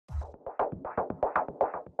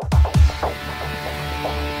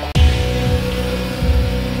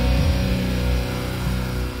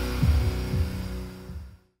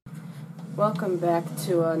Welcome back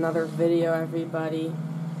to another video, everybody.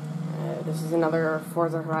 This is another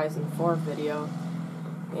Forza Horizon 4 video,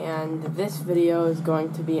 and this video is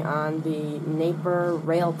going to be on the Napier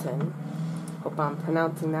Railton. Hope I'm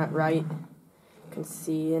pronouncing that right. You can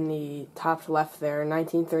see in the top left there,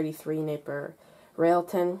 1933 Napier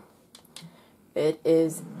Railton. It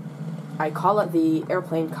is, I call it the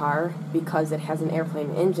airplane car because it has an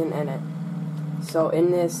airplane engine in it. So in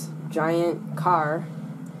this giant car,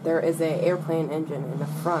 there is an airplane engine in the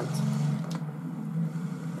front.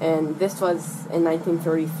 And this was, in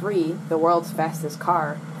 1933, the world's fastest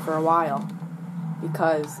car for a while,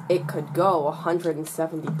 because it could go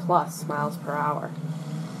 170 plus miles per hour,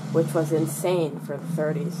 which was insane for the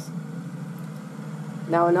 30s.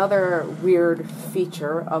 Now, another weird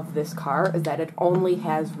feature of this car is that it only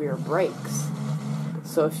has rear brakes.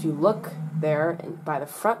 So if you look there by the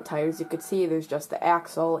front tires, you could see there's just the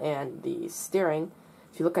axle and the steering.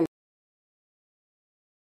 If you look in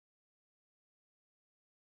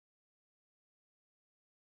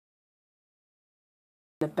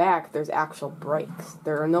the back, there's actual brakes.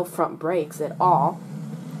 There are no front brakes at all,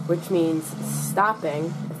 which means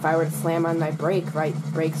stopping, if I were to slam on my brakes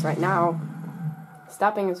right now,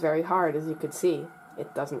 stopping is very hard, as you could see.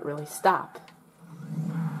 It doesn't really stop.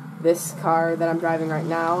 This car that I'm driving right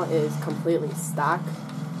now is completely stock.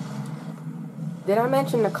 Did I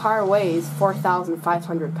mention the car weighs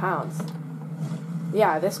 4,500 pounds?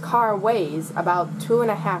 Yeah, this car weighs about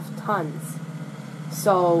 2.5 tons.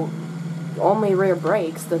 So only rear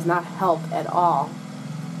brakes does not help at all.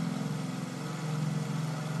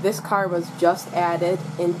 This car was just added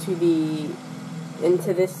into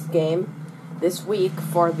this game this week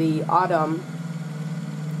for the autumn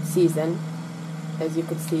season. As you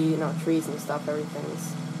can see, trees and stuff,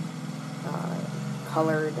 everything's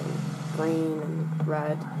colored and green and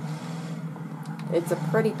red. It's a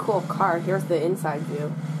pretty cool car. Here's the inside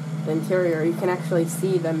view, the interior. You can actually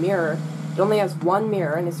see the mirror. It only has one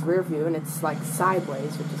mirror in its rear view, and it's like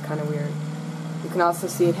sideways, which is kind of weird. You can also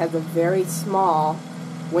see it has a very small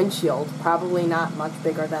windshield, probably not much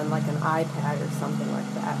bigger than like an iPad or something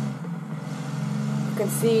like that. You can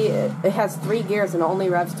see it has 3 gears and only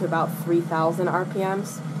revs to about 3,000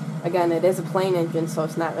 RPMs. Again, it is a plane engine, so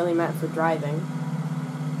it's not really meant for driving.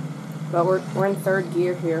 But we're in 3rd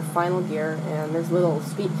gear here, final gear, and there's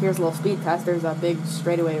here's a little speed test. There's a big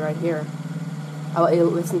straightaway right here. I'll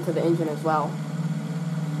listen to the engine as well.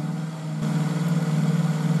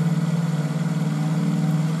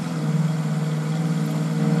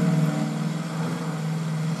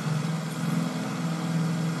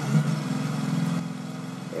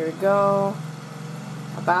 There we go.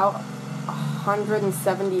 About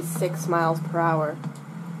 176 miles per hour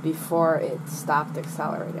before it stopped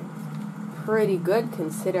accelerating. Pretty good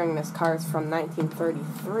considering this car is from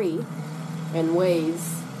 1933 and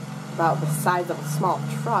weighs about the size of a small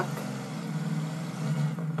truck.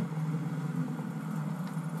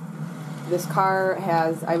 This car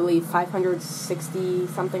has, I believe, 560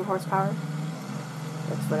 something horsepower.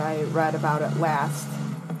 That's what I read about it last.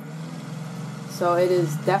 So it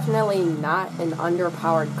is definitely not an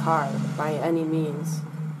underpowered car by any means.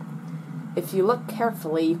 If you look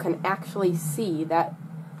carefully, you can actually see that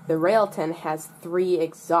the Railton has 3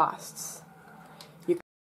 exhausts. You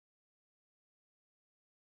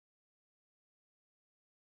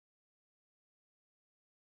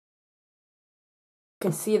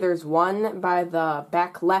can see there's one by the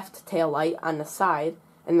back left taillight on the side,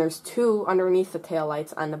 and there's 2 underneath the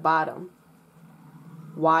taillights on the bottom.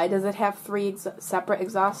 Why does it have 3 separate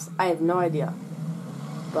exhausts? I have no idea.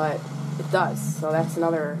 But it does, so that's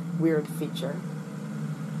another weird feature.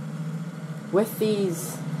 With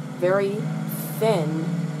these very thin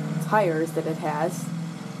tires that it has,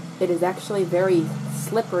 it is actually very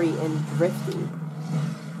slippery and drifty. You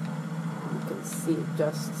can see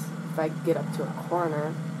just, if I get up to a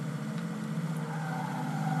corner,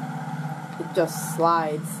 it just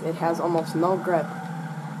slides. It has almost no grip.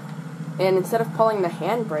 And instead of pulling the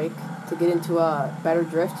handbrake to get into a better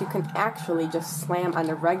drift, you can actually just slam on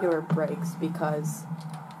the regular brakes because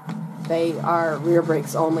they are rear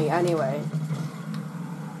brakes only anyway.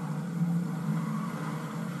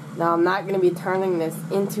 Now, I'm not going to be turning this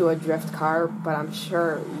into a drift car, but I'm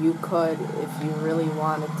sure you could if you really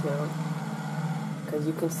wanted to, because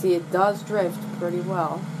you can see it does drift pretty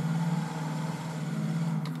well.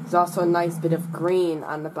 There's also a nice bit of green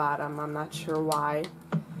on the bottom. I'm not sure why,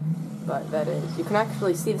 but that is. You can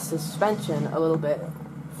actually see the suspension a little bit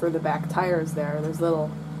for the back tires there. There's a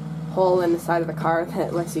little hole in the side of the car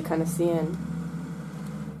that lets you kind of see in.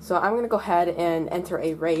 So I'm going to go ahead and enter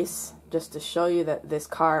a race just to show you that this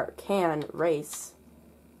car can race.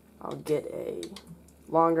 I'll get a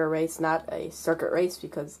longer race, not a circuit race,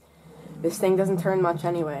 because this thing doesn't turn much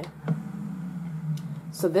anyway.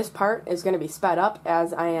 So this part is going to be sped up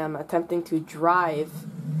as I am attempting to drive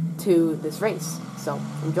to this race. So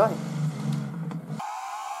enjoy.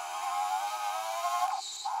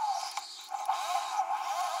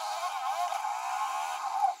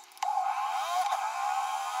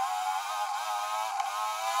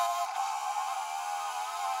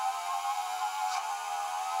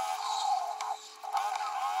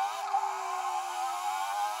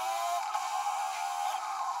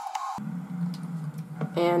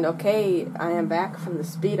 And okay, I am back from the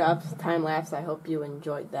speed up time lapse. I hope you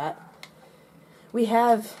enjoyed that. We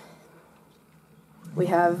have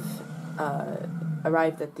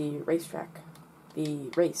arrived at the racetrack. The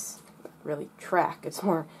race, really track. It's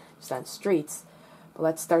more just on streets. But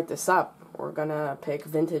let's start this up. We're gonna pick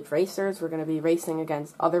vintage racers. We're gonna be racing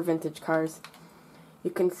against other vintage cars.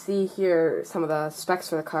 You can see here some of the specs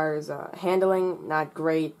for the cars. Handling, not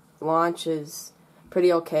great. Launch is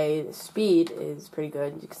pretty okay. Speed is pretty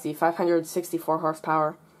good. You can see 564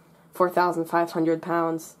 horsepower, 4,500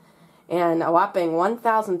 pounds, and a whopping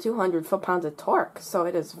 1,200 foot-pounds of torque. So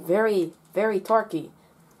it is very, very torquey,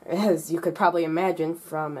 as you could probably imagine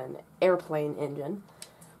from an airplane engine.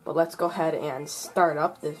 But let's go ahead and start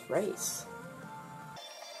up this race.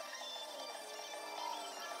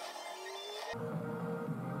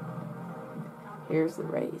 Here's the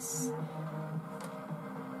race.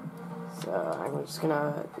 So I'm just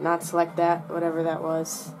gonna not select that, whatever that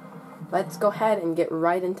was. Let's go ahead and get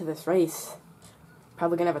right into this race.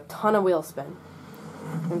 Probably gonna have a ton of wheel spin.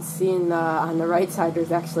 And seeing on the right side,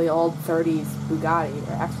 there's actually old 30s Bugatti,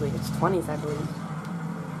 or actually it's 20s, I believe.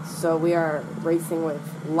 So we are racing with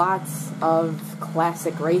lots of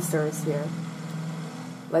classic racers here.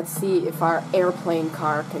 Let's see if our airplane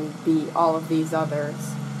car can beat all of these others.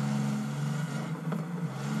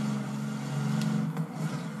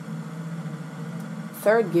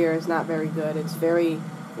 Third gear is not very good. It's very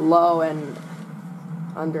low and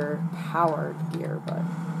underpowered gear, but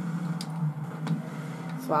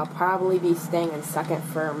so I'll probably be staying in second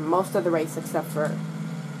for most of the race except for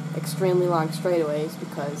extremely long straightaways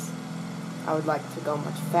because I would like to go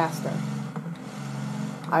much faster.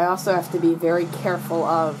 I also have to be very careful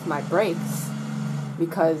of my brakes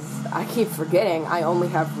because I keep forgetting I only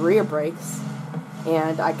have rear brakes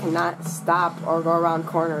and I cannot stop or go around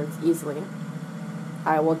corners easily.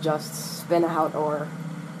 I will just spin out or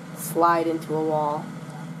slide into a wall.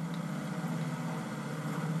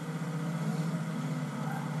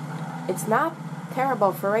 It's not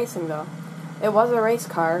terrible for racing though. It was a race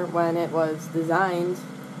car when it was designed,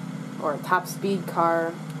 or a top speed car,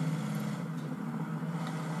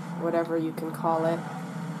 whatever you can call it.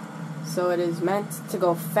 So it is meant to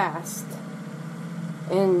go fast.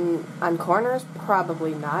 On corners,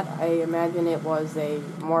 probably not. I imagine it was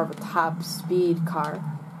more of a top speed car,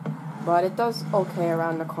 but it does okay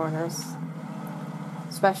around the corners.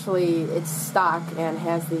 Especially it's stock and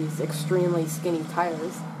has these extremely skinny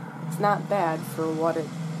tires. It's not bad for what it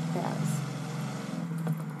has.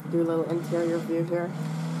 Do a little interior view here.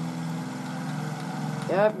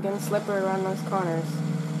 Yep, getting slippery around those corners.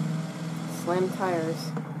 Slim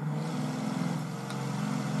tires.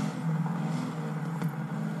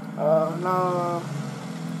 Oh no.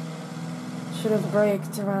 Should have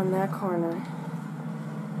braked around that corner.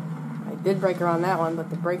 I did brake around that one,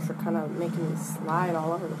 but the brakes are kind of making me slide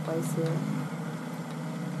all over the place here.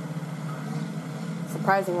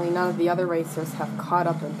 Surprisingly, none of the other racers have caught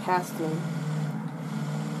up and passed me.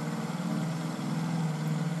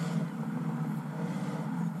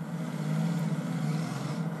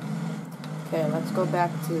 Okay, let's go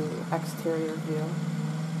back to exterior view.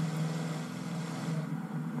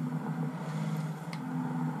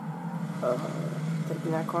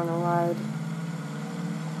 Taking that corner wide.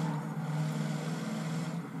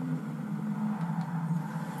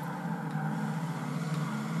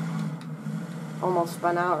 Almost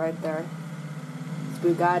spun out right there. This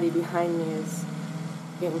Bugatti behind me is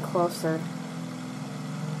getting closer.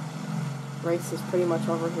 Race is pretty much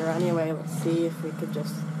over here anyway. Let's see if we could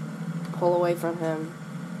just pull away from him.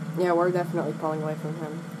 Yeah, we're definitely pulling away from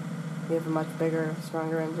him. We have a much bigger,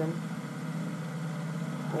 stronger engine.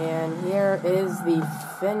 And here is the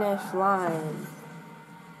finish line.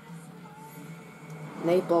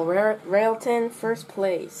 Napier Railton, first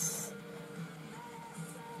place.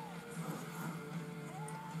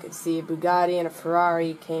 You could see a Bugatti and a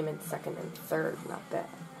Ferrari came in second and third. Not bad.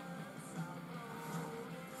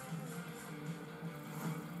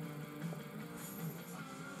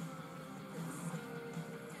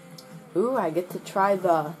 Ooh, I get to try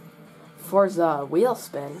the Forza wheel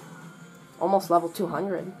spin. almost level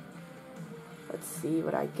 200. Let's see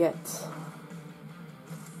what I get.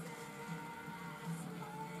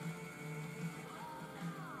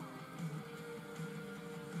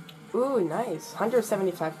 Ooh, nice.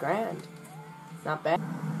 175 grand. Not bad.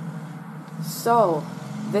 So,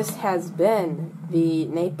 this has been the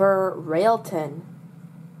Napier Railton.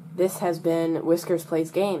 This has been Whiskers Plays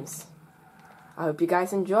Games. I hope you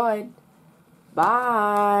guys enjoyed.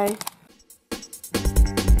 Bye!